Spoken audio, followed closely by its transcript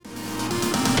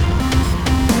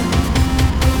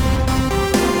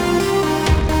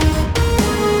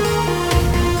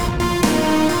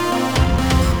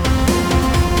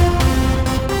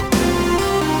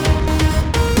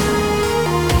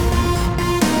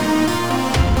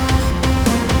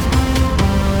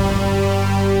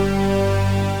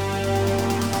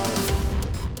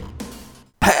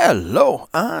Hello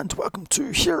and welcome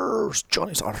to Here's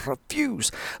Johnny's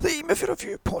Reviews, the movie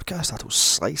review podcast that'll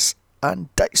slice and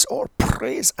dice or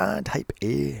praise and hype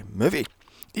a movie.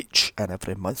 Each and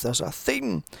every month there's a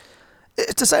theme.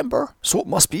 It's December, so it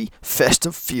must be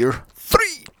Festive Fear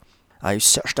 3. I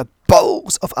searched the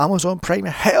bowels of Amazon Prime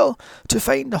hell to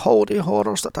find the holiday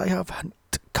horrors that I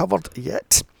haven't covered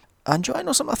yet. And do you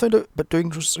know something I found out about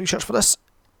doing research for this?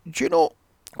 Do you know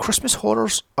Christmas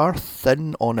horrors are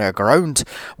thin on the ground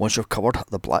once you've covered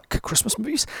the Black Christmas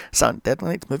movies, Saint Deadly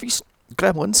Night movies,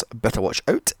 Gremlins, Better Watch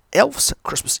Out, Elves,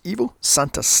 Christmas Evil,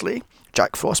 Santa's Sleigh,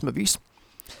 Jack Frost movies,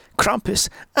 Krampus,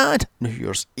 and New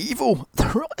Year's Evil.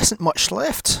 There really isn't much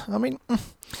left.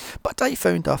 But I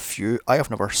found a few I have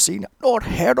never seen nor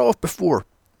heard of before.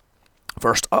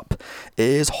 First up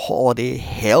is Holiday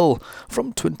Hell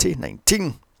from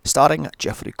 2019, starring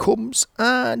Jeffrey Combs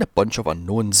and a bunch of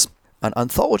unknowns. An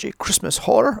anthology Christmas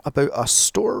horror about a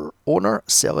store owner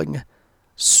selling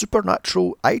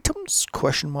supernatural items?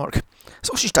 So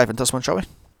let's just dive into this one, shall we?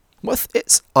 With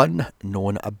its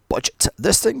unknown budget,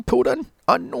 this thing pulled in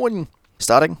unknown,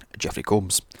 starring Jeffrey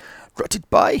Combs. Written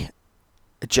by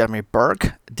Jeremy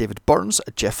Berg, David Burns,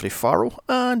 Jeffrey Farrell,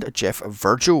 and Jeff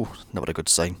Virgil. Never a good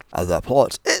sign. The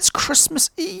plot: it's Christmas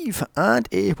Eve, and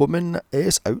a woman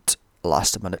is out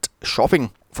last-minute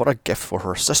shopping for a gift for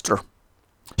her sister.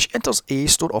 She enters a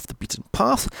store off the beaten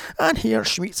path, and here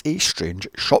she meets a strange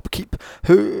shopkeep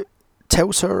who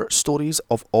tells her stories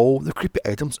of all the creepy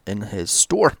items in his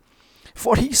store,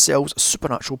 for he sells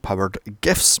supernatural powered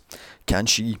gifts. Can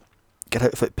she get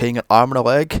out of it paying an arm and a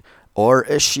leg, or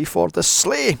is she for the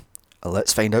sleigh?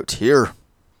 Let's find out here.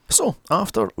 So,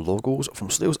 after logos from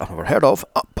sales I've never heard of,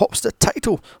 up pops the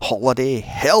title, Holiday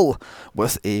Hell,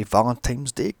 with a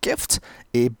Valentine's Day gift,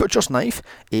 a butcher's knife,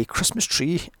 a Christmas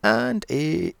tree, and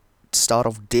a Star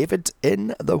of David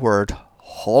in the word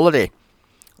holiday.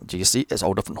 Do you see? It's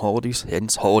all different holidays,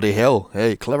 hence Holiday Hell.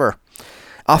 Hey, clever.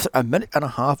 After a minute and a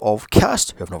half of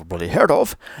cast, who I've never really heard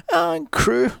of, and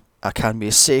crew, I can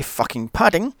be safe fucking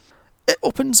padding, it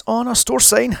opens on a store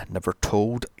sign, Never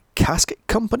Told Casket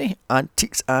Company,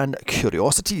 Antiques and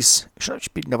Curiosities. Should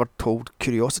it be Never Told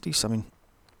Curiosities? On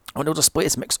the display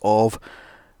it's a mix of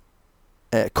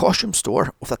a costume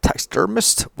store with a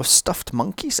taxidermist with stuffed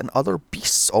monkeys and other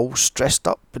beasts all dressed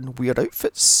up in weird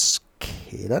outfits.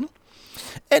 Okay then.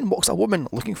 In walks a woman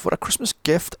looking for a Christmas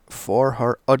gift for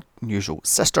her unusual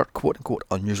sister, quote unquote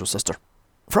unusual sister.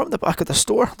 From the back of the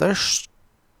store, the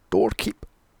storekeep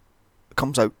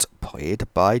comes out, played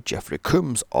by Jeffrey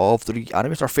Combs of the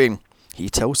Reanimator fame. He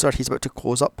tells her he's about to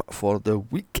close up for the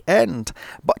weekend,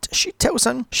 but she tells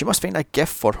him she must find a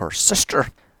gift for her sister.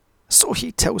 So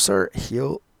he tells her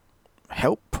he'll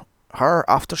help her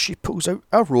after she pulls out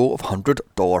a roll of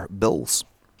 $100 bills.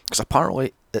 Because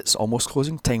apparently it's almost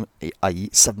closing time, i.e.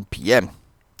 7 p.m.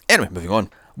 Anyway, moving on.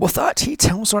 With that, he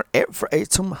tells her every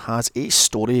item has a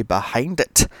story behind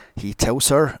it. He tells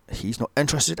her he's not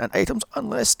interested in items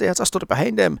unless there's a story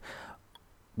behind them,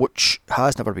 which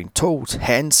has never been told,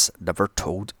 hence Never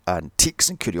Told Antiques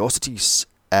and Curiosities.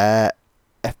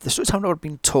 If the stories have never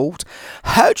been told,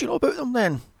 how do you know about them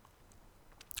then?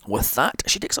 With that,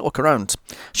 she takes a look around.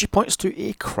 She points to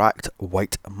a cracked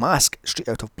white mask straight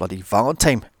out of Bloody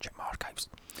Valentine, Jim Archives,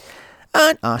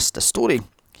 and asks the story.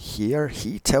 Here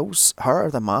he tells her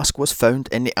the mask was found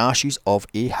in the ashes of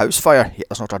a house fire. Yet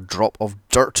there's not a drop of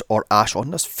dirt or ash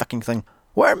on this fucking thing,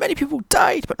 where many people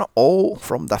died, but not all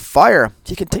from the fire.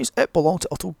 He continues it belonged to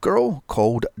a little girl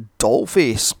called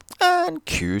Dollface. And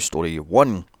cue story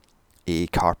 1. A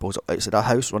car pulls up outside a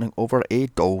house running over a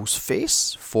doll's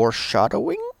face,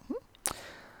 foreshadowing.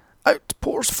 Out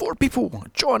pours 4 people.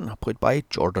 John, played by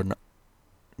Jordan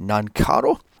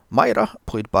Nancaro. Myra,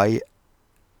 played by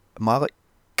Malik.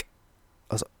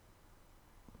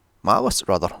 Malice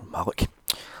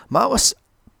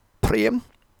Prem,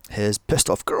 his pissed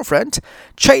off girlfriend.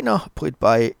 China, played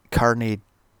by Carney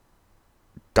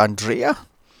D'Andrea.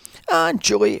 And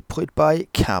Julie, played by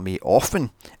Cammy Hoffman.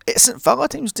 It's St.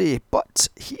 Valentine's Day, but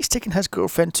he's taken his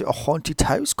girlfriend to a haunted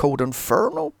house called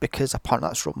Inferno because apparently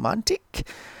that's romantic.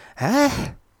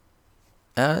 And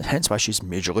hence why she's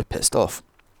majorly pissed off.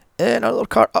 In another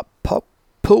car, up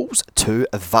pulls 2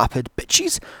 vapid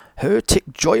bitches who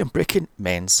take joy in breaking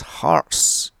men's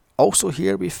hearts. Also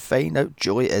here we find out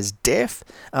Julie is deaf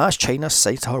as China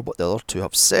cites her what the other 2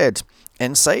 have said.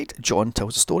 Inside, John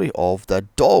tells the story of the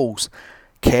dolls.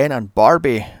 Ken and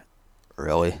Barbie.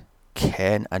 Really?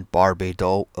 Ken and Barbie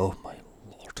doll? Oh my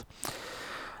lord.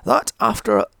 That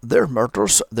after their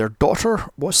murders, their daughter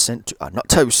was sent to a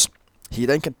nut house. He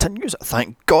then continues,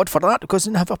 thank God for that, because they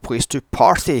didn't have a place to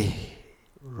party.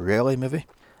 Really, movie?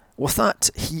 With that,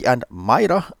 he and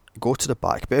Myra go to the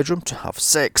back bedroom to have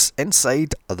sex.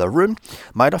 Inside the room,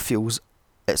 Myra feels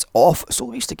it's off, so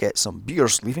leaves to get some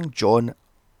beers, leaving John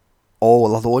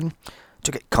all alone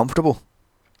to get comfortable.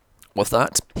 With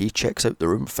that, he checks out the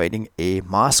room, finding a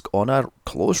mask on a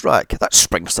clothes rack that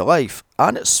springs to life,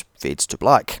 and it fades to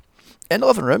black. In the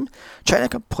living room, China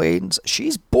complains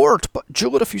she's bored, but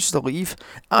Julie refuses to leave,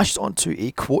 and she's on to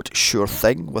a quote sure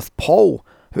thing with Paul,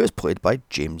 who is played by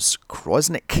James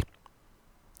Krosnick.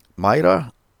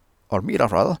 Mira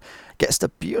gets the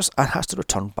beers and has to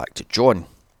return back to John.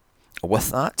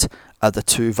 With that, the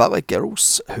two Valley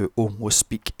girls, who almost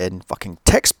speak in fucking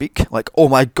tech speak, like, oh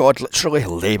my god, literally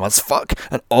lame as fuck,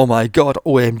 and oh my god,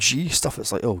 OMG stuff.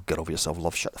 It's like, oh, get over yourself,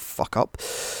 love, shut the fuck up.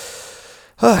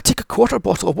 Take a quarter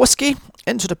bottle of whiskey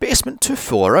into the basement to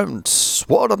fool around.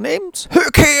 What are their names? Who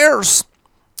cares?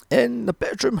 In the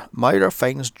bedroom, Myra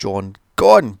finds John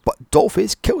gone, but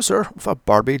Dollface kills her with a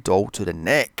Barbie doll to the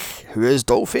neck. Who is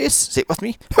Dollface? Say it with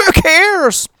me. Who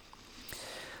cares?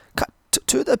 Cut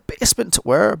to the basement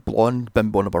where blonde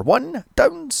bimbo number 1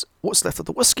 downs what's left of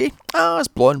the whiskey as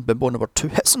blonde bimbo number 2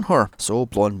 hits on her. So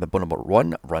blonde bimbo number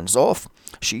 1 runs off.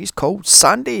 She's called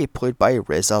Sandy, played by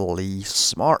Reza Lee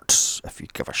Smart, if you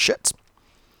give a shit.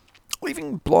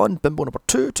 Leaving blonde bimbo number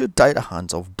 2 to die at the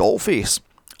hands of Dollface.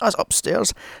 As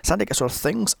upstairs, Sandy gets her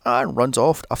things and runs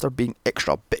off after being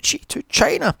extra bitchy to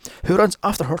China, who runs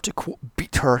after her to quote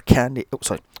beat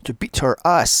her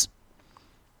ass.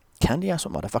 Candy ass,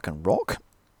 what motherfucking rock?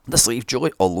 This leaves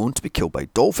Julie alone to be killed by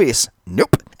Dollface.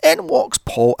 Nope. In walks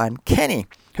Paul and Kenny,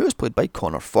 who is played by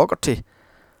Connor Fogarty,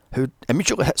 who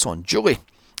immediately hits on Julie,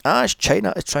 as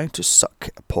China is trying to suck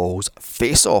Paul's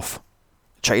face off.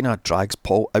 China drags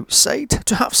Paul outside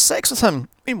to have sex with him.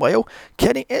 Meanwhile,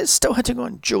 Kenny is still hitting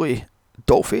on Julie.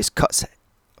 Dollface cuts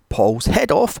Paul's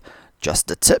head off, just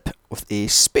the tip, with a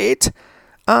spade,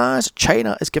 as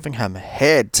China is giving him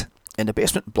head. In the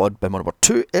basement, blood bimbo number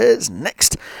 2 is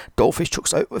next. Dollface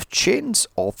chokes out with chains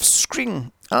off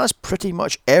screen, as pretty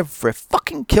much every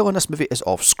fucking kill in this movie is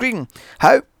off screen.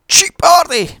 How cheap are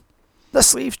they?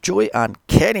 This leaves Julie and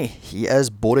Kenny. He is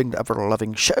boring the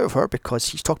ever-living shit out of her because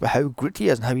he's talking about how good he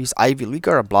is and how he's Ivy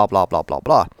Leaguer and blah blah blah blah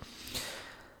blah.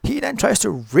 He then tries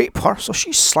to rape her, so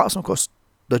she slaps him across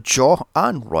the jaw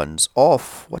and runs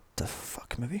off. What the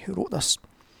fuck movie? Who wrote this?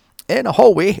 In a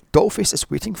hallway, Dollface is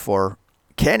waiting for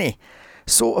Kenny,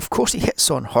 so of course he hits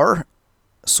on her.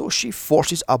 So she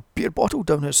forces a beer bottle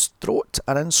down his throat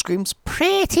and then screams,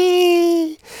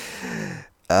 "Pretty!"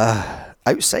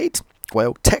 Outside,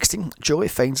 while texting, Julie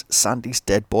finds Sandy's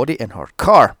dead body in her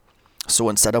car. So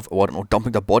instead of,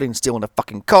 dumping the body and stealing the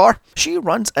fucking car, she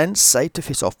runs inside to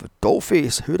face off with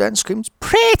Dollface, who then screams,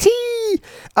 "Pretty!"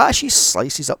 as she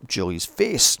slices up Julie's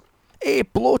face. A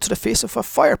blow to the face of a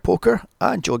fire poker,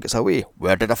 and Julie gets away.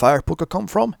 Where did the fire poker come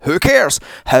from? Who cares?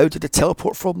 How did it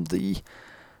teleport from the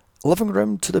living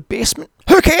room to the basement?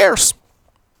 Who cares?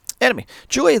 Anyway,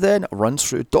 Julie then runs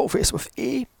through Dollface with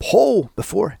a pole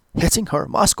before hitting her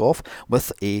mask off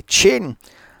with a chain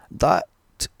that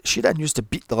she then used to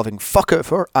beat the living fuck out of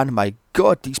her. And my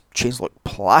god, these chains look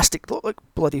plastic. They look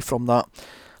like bloody from that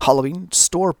Halloween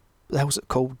store. The hell's it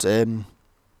called?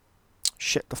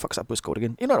 Shit, the fuck's that place called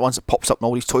again? You know the ones that pops up in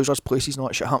all these Toys R Us places and all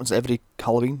that shit happens every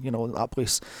Halloween, that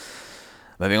place.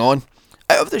 Moving on.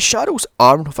 Out of the shadows,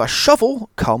 armed with a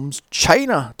shovel, comes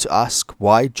China to ask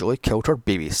why Julie killed her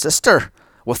baby sister.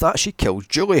 With that, she kills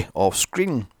Julie off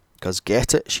screen. Because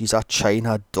get it, she's a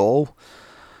China doll.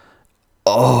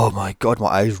 Oh my god, my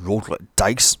eyes rolled like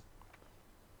dice.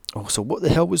 Oh, so what the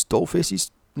hell was Dollface's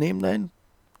name then?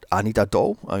 I need a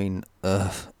doll?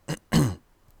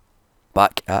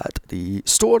 Back at the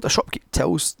store, the shopkeeper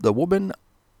tells the woman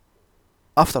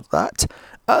after that,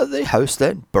 the house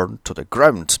then burned to the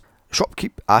ground.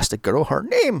 Shopkeep asked the girl her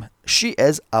name. She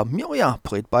is Amelia,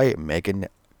 played by Megan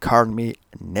Carney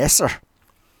Nesser.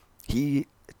 He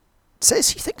says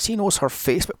he thinks he knows her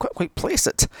face, but couldn't quite place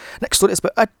it. Next story is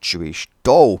about a Jewish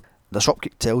doll. The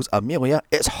shopkeep tells Amelia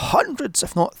it's hundreds,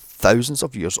 if not thousands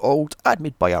of years old, and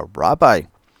made by a rabbi.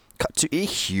 Cut to a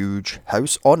huge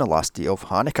house on the last day of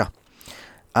Hanukkah,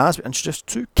 as we're introduced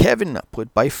to Kevin,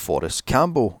 played by Forrest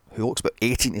Campbell, who looks about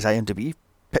 18 in his IMDb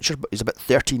picture, but he's about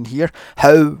 13 here.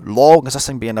 How long is this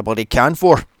thing being a bloody can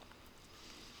for?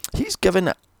 He's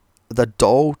given the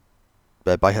doll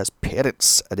by his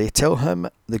parents. They tell him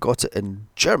they got it in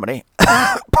Germany.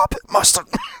 Puppet mustard.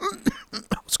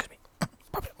 Excuse me.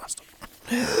 Puppet mustard.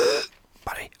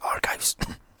 Barry Archives.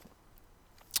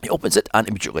 He opens it and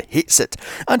immediately hates it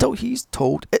until he's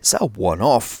told it's a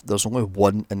one-off. There's only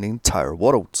one in the entire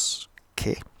world.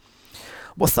 Okay.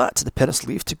 With that, the parents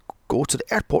leave to go to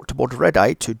the airport to board Red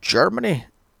Eye to Germany,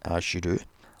 as you do.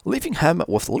 leaving him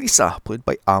with Lisa, played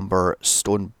by Amber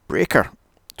Stonebreaker,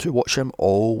 to watch him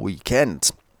all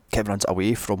weekend. Kevin runs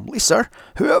away from Lisa,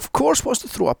 who of course wants to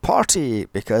throw a party,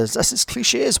 because this is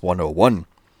Clichés 101.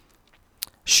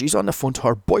 She's on the phone to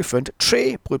her boyfriend,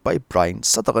 Trey, played by Brian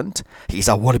Sutherland. He's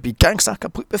a wannabe gangster,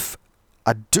 complete with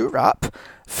a do-rap,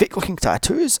 fake-looking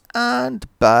tattoos, and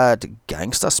bad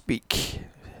gangster speak.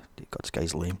 God, this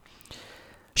guy's lame.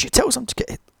 She tells him to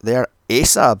get there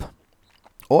ASAP,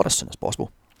 or as soon as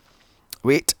possible.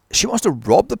 Wait, she wants to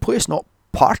rob the place, not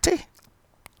party?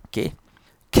 Okay.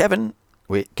 Kevin,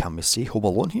 wait, can we say Home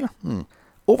Alone here?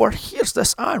 Overhears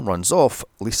this and runs off.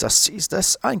 Lisa sees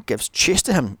this and gives chase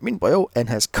to him. Meanwhile, in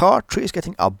his car, Trey's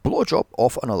getting a blowjob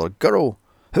off another girl.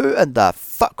 Who in the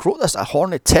fuck wrote this? A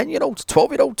horny 10-year-old?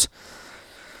 12-year-old?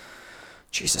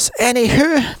 Jesus.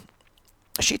 Anywho,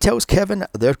 she tells Kevin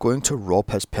they're going to rob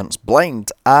his parents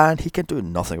blind, and he can do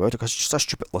nothing about it because she's just a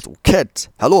stupid little kid.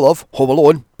 Hello, love. Home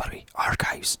Alone. By the way,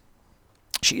 archives.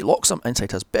 She locks him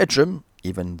inside his bedroom,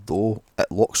 even though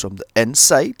it locks from the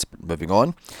inside. But moving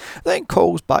on. Then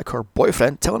calls back her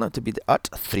boyfriend, telling him to be at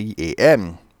 3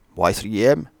 a.m. Why 3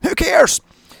 a.m? Who cares?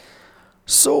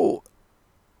 So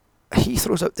he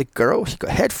throws out the girl he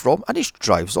got head from, and he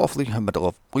drives off, leaving her in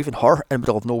the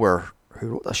middle of nowhere. Who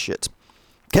wrote this shit?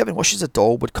 Kevin wishes the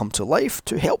doll would come to life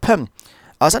to help him,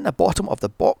 as in the bottom of the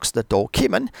box the doll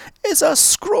came in is a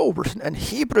scroll written in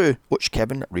Hebrew, which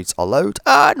Kevin reads aloud,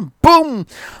 and boom!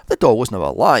 The doll is now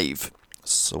alive.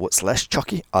 So it's less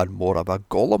Chucky and more of a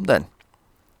golem then.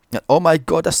 And oh my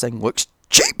god, this thing looks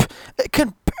cheap! It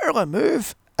can barely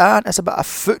move, and it's about a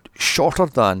foot shorter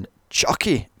than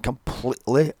Chucky.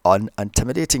 Completely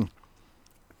unintimidating.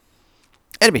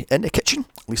 Anyway, in the kitchen,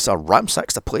 Lisa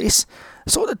ransacks the place,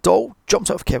 so the doll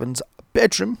jumps out of Kevin's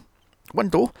bedroom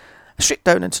window, straight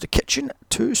down into the kitchen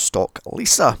to stalk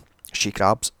Lisa. She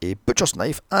grabs a butcher's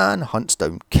knife and hunts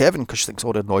down Kevin because she thinks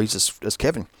all the noise is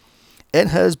Kevin. In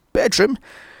his bedroom,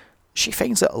 she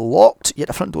finds it locked, yet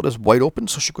the front door is wide open,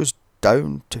 so she goes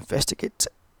down to investigate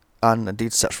and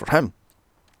indeed search for him.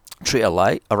 Trey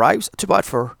arrives. Too bad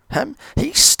for him.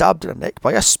 He's stabbed in the neck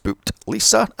by a spooked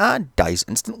Lisa and dies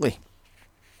instantly.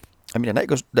 I mean,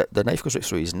 the knife goes right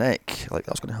through his neck. Like,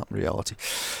 that's going to happen in reality.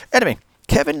 Anyway,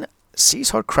 Kevin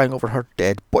sees her crying over her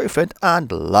dead boyfriend and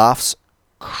laughs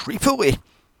creepily.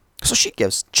 So she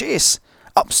gives chase.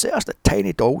 Upstairs, the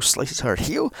tiny doll slices her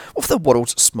heel with the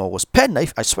world's smallest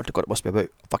penknife. I swear to God, it must be about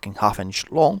a fucking half-inch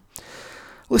long.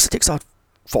 Lisa takes a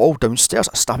fall downstairs,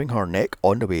 stabbing her neck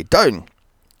on the way down.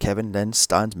 Kevin then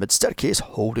stands mid-staircase,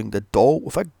 holding the doll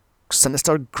with a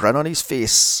sinister grin on his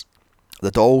face. The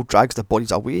doll drags the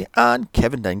bodies away, and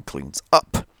Kevin then cleans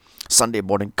up. Sunday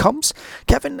morning comes.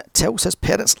 Kevin tells his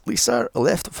parents Lisa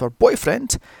left with her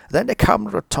boyfriend. Then the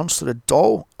camera returns to the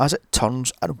doll as it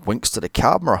turns and winks to the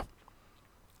camera.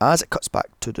 As it cuts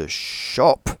back to the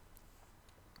shop.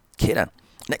 Okay then.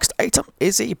 Next item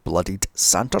is a bloodied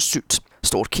Santa suit.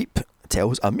 Storekeep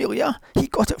tells Amelia he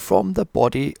got it from the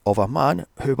body of a man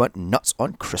who went nuts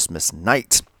on Christmas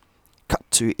night. Cut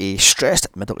to a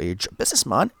stressed middle-aged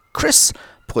businessman, Chris,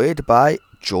 played by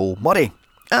Joel Murray,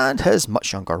 and his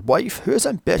much younger wife, who is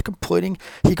in bed complaining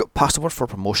he got passed over for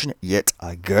promotion yet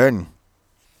again.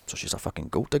 So she's a fucking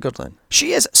gold digger then.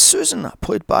 She is Susan,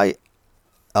 played by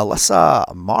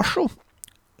Alyssa Marshall.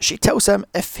 She tells him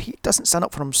if he doesn't stand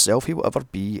up for himself, he will ever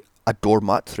be a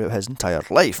doormat throughout his entire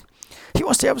life. He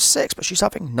wants to have sex, but she's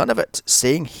having none of it,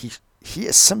 saying he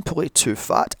is simply too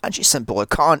fat, and she simply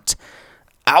can't.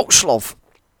 Ouch, love.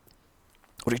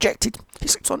 Rejected, he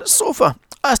sleeps on the sofa,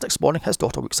 as next morning his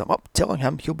daughter wakes him up, telling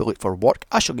him he'll be late for work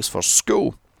as she leaves for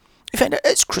school. We find out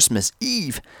it's Christmas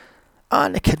Eve,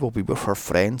 and the kid will be with her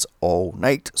friends all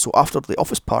night, so after the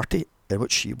office party, in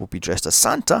which she will be dressed as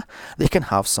Santa, they can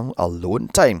have some alone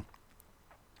time.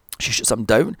 She shuts him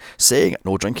down, saying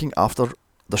no drinking after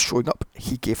the showing up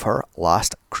he gave her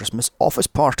last Christmas office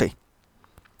party.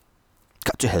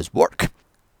 Cut to his work.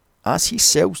 As he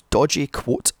sells dodgy,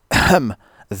 quote,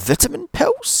 vitamin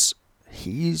pills,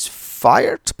 he's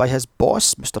fired by his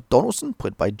boss, Mr. Donaldson,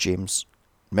 played by James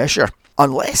Mesher,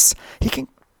 unless he can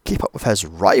keep up with his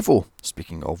rival.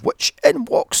 Speaking of which, in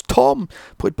walks Tom,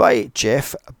 played by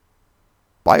Jeff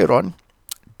Byron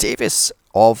Davis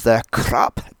of the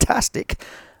crap-tastic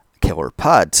Killer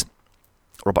Pad,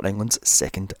 Robert Englund's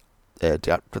second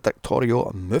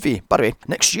directorial movie. By the way,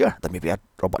 next year there may be a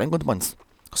Robert Englund month,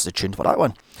 so stay tuned for that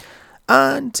one.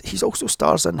 And he also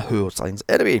stars in Who Signs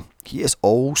Anyway. He is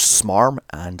all smarm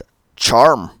and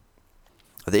charm.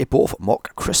 They both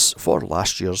mock Chris for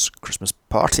last year's Christmas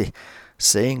party,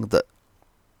 saying that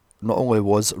not only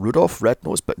was Rudolph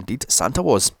red-nosed, but indeed Santa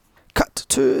was. Cut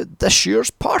to this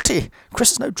year's party.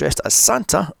 Chris is now dressed as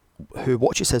Santa, who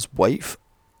watches his wife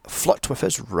flirt with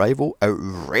his rival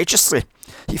outrageously.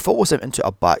 He follows them into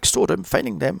a back storeroom,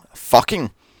 finding them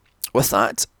fucking. With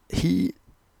that, he's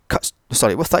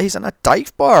in a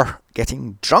dive bar,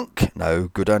 getting drunk. Now,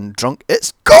 good and drunk,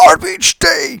 it's garbage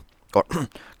day! Or,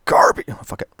 garbage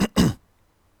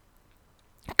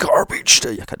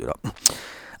day, I can't do that.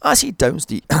 As he downs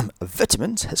the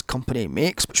vitamins his company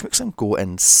makes, which makes him go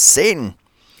insane.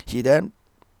 He then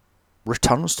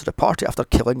returns to the party after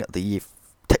killing the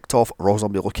ticked off raw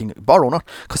zombie looking bar owner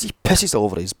because he pisses all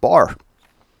over his bar.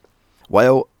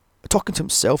 While talking to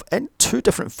himself in two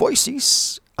different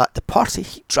voices at the party,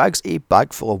 he drags a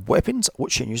bag full of weapons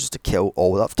which he uses to kill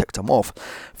all that have ticked him off.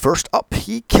 First up,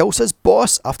 he kills his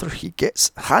boss after he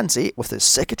gets handsy with his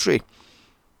secretary.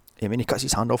 He cuts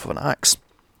his hand off with an axe.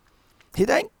 He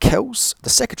then kills the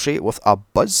secretary with a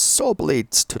buzzsaw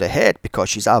blade to the head because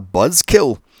she's a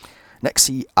buzzkill. Next,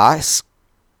 he asks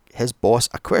his boss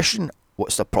a question.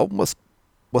 What's the problem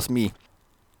with me?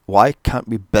 Why can't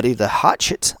we bury the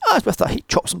hatchet? As with that, he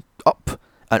chops him up.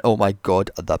 And oh my god,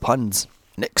 the puns.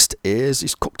 Next is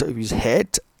he's cooked out of his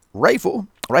head rifle,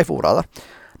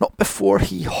 not before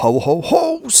he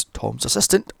holes Tom's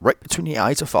assistant right between the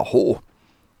eyes with a hoe.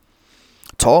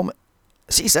 Tom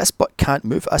sees this but can't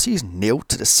move as he's nailed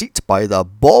to the seat by the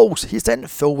balls. He's then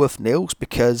filled with nails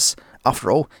because,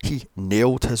 after all, he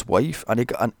nailed his wife and he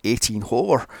got an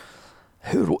 18-holer.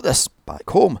 Who wrote this? Back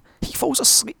home. He falls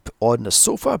asleep on the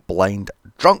sofa, blind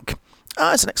drunk.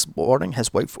 As the next morning,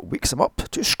 his wife wakes him up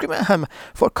to scream at him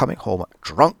for coming home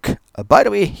drunk. By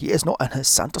the way, he is not in his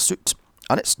Santa suit,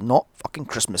 and it's not fucking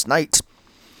Christmas night.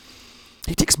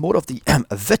 He takes more of the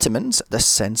vitamins. This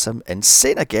sends him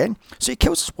insane again, so he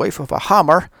kills his wife with a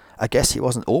hammer. I guess he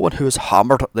wasn't the only one who was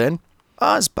hammered then.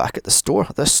 As back at the store,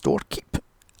 the storekeep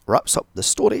wraps up the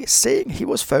story saying he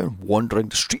was found wandering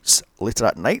the streets later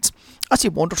at night as he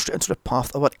wandered straight into the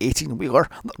path of an 18-wheeler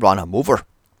that ran him over.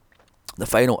 The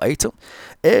final item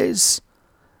is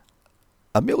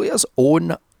Amelia's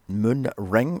own moon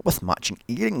ring with matching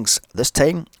earrings. This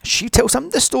time, she tells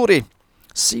him the story.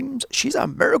 Seems she's a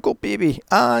miracle baby,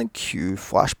 and cue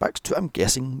flashbacks to, I'm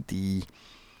guessing, the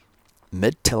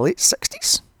mid to late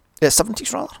 60s?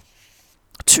 70s rather.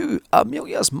 To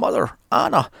Amelia's mother,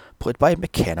 Anna, played by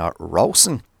McKenna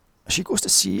Ralston. She goes to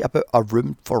see about a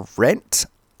room for rent.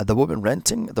 The woman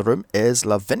renting the room is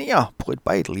Lavinia, played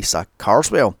by Lisa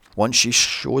Carswell. Once she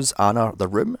shows Anna the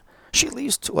room, she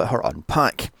leaves to let her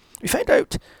unpack. We find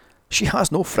out she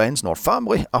has no friends nor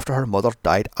family after her mother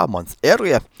died a month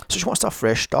earlier, so she wants a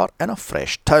fresh start in a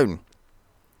fresh town.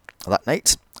 That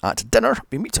night, at dinner,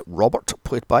 we meet Robert,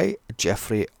 played by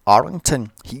Jeffrey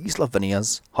Arlington. He's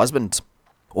Lavinia's husband.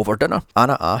 Over dinner,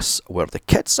 Anna asks where the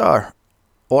kids are,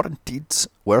 or indeed,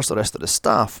 where's the rest of the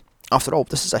staff. After all,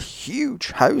 this is a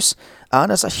huge house,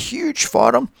 and it's a huge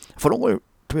farm for only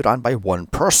to be ran by one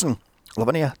person.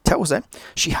 Lavinia tells them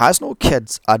she has no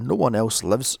kids and no one else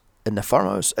lives in the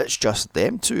farmhouse, it's just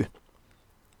them two.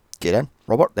 Get in.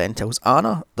 Robert then tells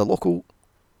Anna the local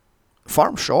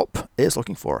farm shop is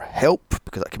looking for help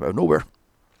because that came out of nowhere.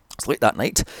 It's late that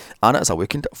night. Anna is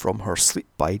awakened from her sleep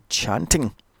by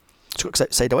chanting. She looks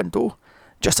outside a window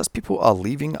just as people are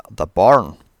leaving the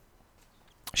barn.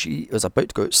 She is about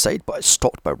to go outside but is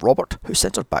stopped by Robert, who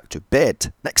sends her back to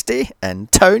bed. Next day, in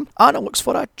town, Anna looks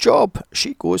for a job.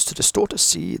 She goes to the store to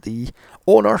see the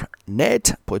owner,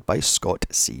 Ned, played by Scott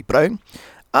C. Brown.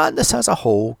 And this has a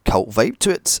whole cult vibe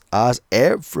to it, as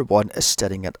everyone is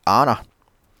staring at Anna.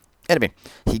 Anyway,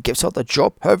 he gives her the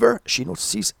job. However, she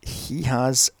notices he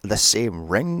has the same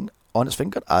ring on his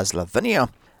finger as Lavinia,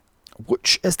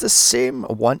 which is the same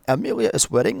one Amelia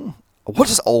is wearing. What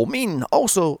does it all mean?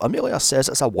 Also, Amelia says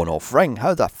it's a one-off ring.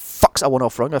 How the fuck's a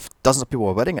one-off ring if dozens of people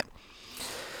are wearing it?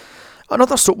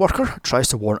 Another soap worker tries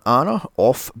to warn Anna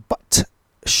off, but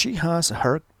she has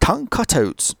her tongue cut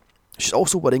out. She's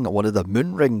also wearing one of the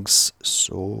moon rings.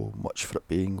 So much for it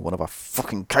being one of a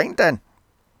fucking kind then.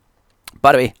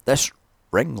 By the way, this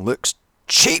ring looks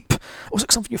cheap. It looks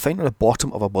like something you find on the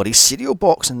bottom of a bloody cereal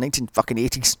box in the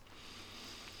 1980s.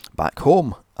 Back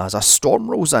home, as a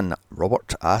storm rolls in,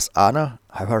 Robert asks Anna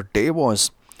how her day was.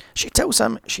 She tells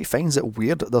him she finds it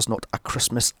weird that there's not a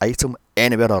Christmas item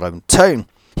anywhere around town.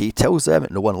 He tells them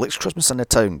no one likes Christmas in the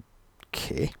town.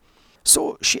 Okay.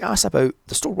 So she asks about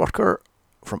the store worker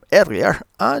from earlier,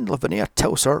 and Lavinia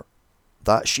tells her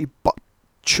that she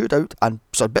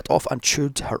bit off and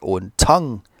chewed her own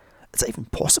tongue. Is that even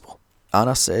possible?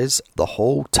 Anna says the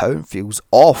whole town feels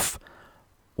off.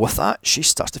 With that, she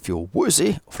starts to feel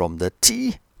woozy from the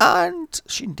tea, and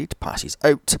she indeed passes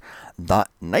out. That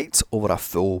night, over a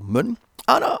full moon,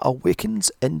 Anna awakens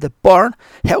in the barn,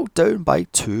 held down by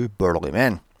two burly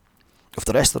men, with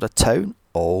the rest of the town,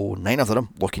 all 9 of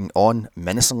them, looking on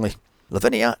menacingly.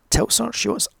 Lavinia tells her she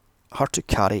wants her to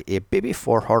carry a baby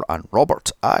for her and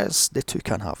Robert, as they two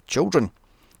can have children.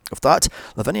 With that,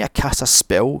 Lavinia casts a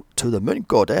spell to the moon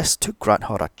goddess to grant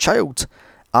her a child.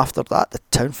 After that, the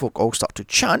townfolk all start to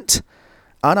chant.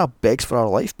 Anna begs for her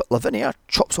life, but Lavinia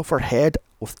chops off her head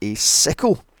with a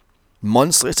sickle.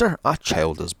 Months later, a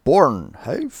child is born.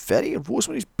 How very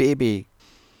Rosemary's Baby.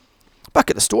 Back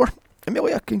at the store,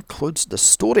 Amelia concludes the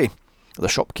story. The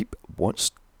shopkeep wants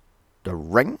the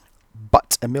ring,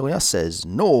 but Amelia says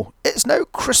no. It's now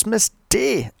Christmas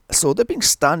Day, so they've been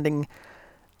standing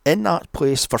in that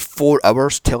place for 4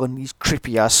 hours telling these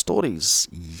creepy ass stories.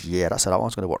 Yeah, that's how that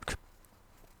one's going to work.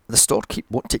 The storekeep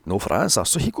won't take no for an answer,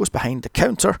 so he goes behind the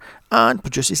counter and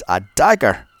produces a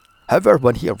dagger. However,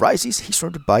 when he arises, he's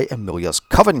surrounded by Amelia's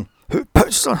coven, who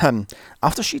pounces on him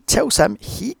after she tells him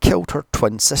he killed her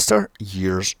twin sister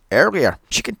years earlier.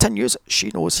 She continues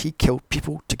she knows he killed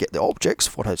people to get the objects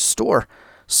for his store,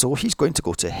 so he's going to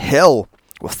go to hell.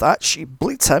 With that, she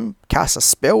bleeds him, casts a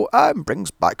spell, and brings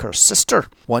back her sister.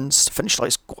 Once finished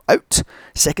lights go out,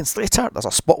 seconds later, there's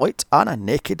a spotlight and a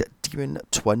naked demon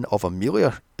twin of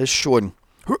Amelia is shown,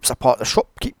 who rips apart the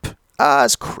shopkeep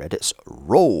as credits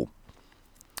roll.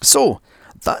 So,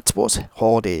 that was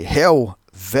Holiday Hell.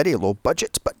 Very low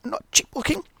budget, but not cheap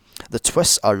looking. The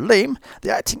twists are lame.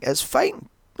 The acting is fine.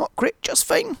 Not great, just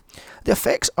fine. The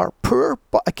effects are poor,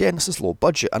 but again, this is low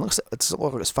budget. And it looks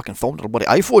like it's fucking filmed on a bloody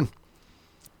iPhone.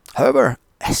 However,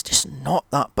 it's just not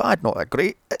that bad, not that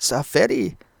great. It's a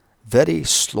very, very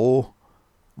slow,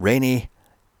 rainy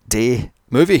day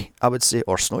movie, I would say,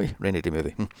 or snowy, rainy day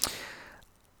movie.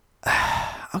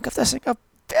 I'll give this thing a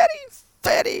very,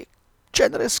 very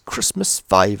generous Christmas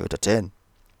 5 out of 10.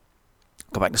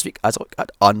 Come back next week as I look at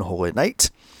Unholy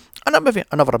Night, and a movie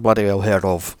another bloody well heard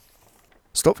of.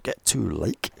 So don't forget to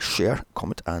like, share,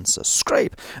 comment and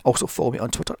subscribe. Also follow me on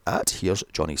Twitter at Here's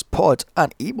Johnny's Pod,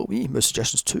 and email me with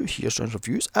suggestions to Here's Johnny's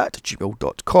Reviews at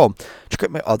gmail.com. Check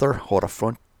out my other horror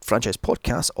franchise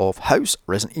podcasts of House,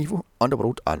 Resident Evil,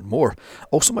 Underworld and more.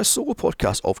 Also my solo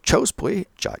podcast of Child's Play,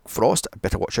 Jack Frost,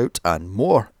 Better Watch Out and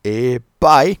more.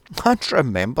 Bye, and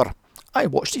remember, I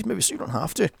watch these movies so you don't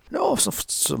have to. No,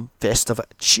 some festive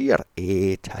cheer.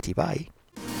 Tatty bye.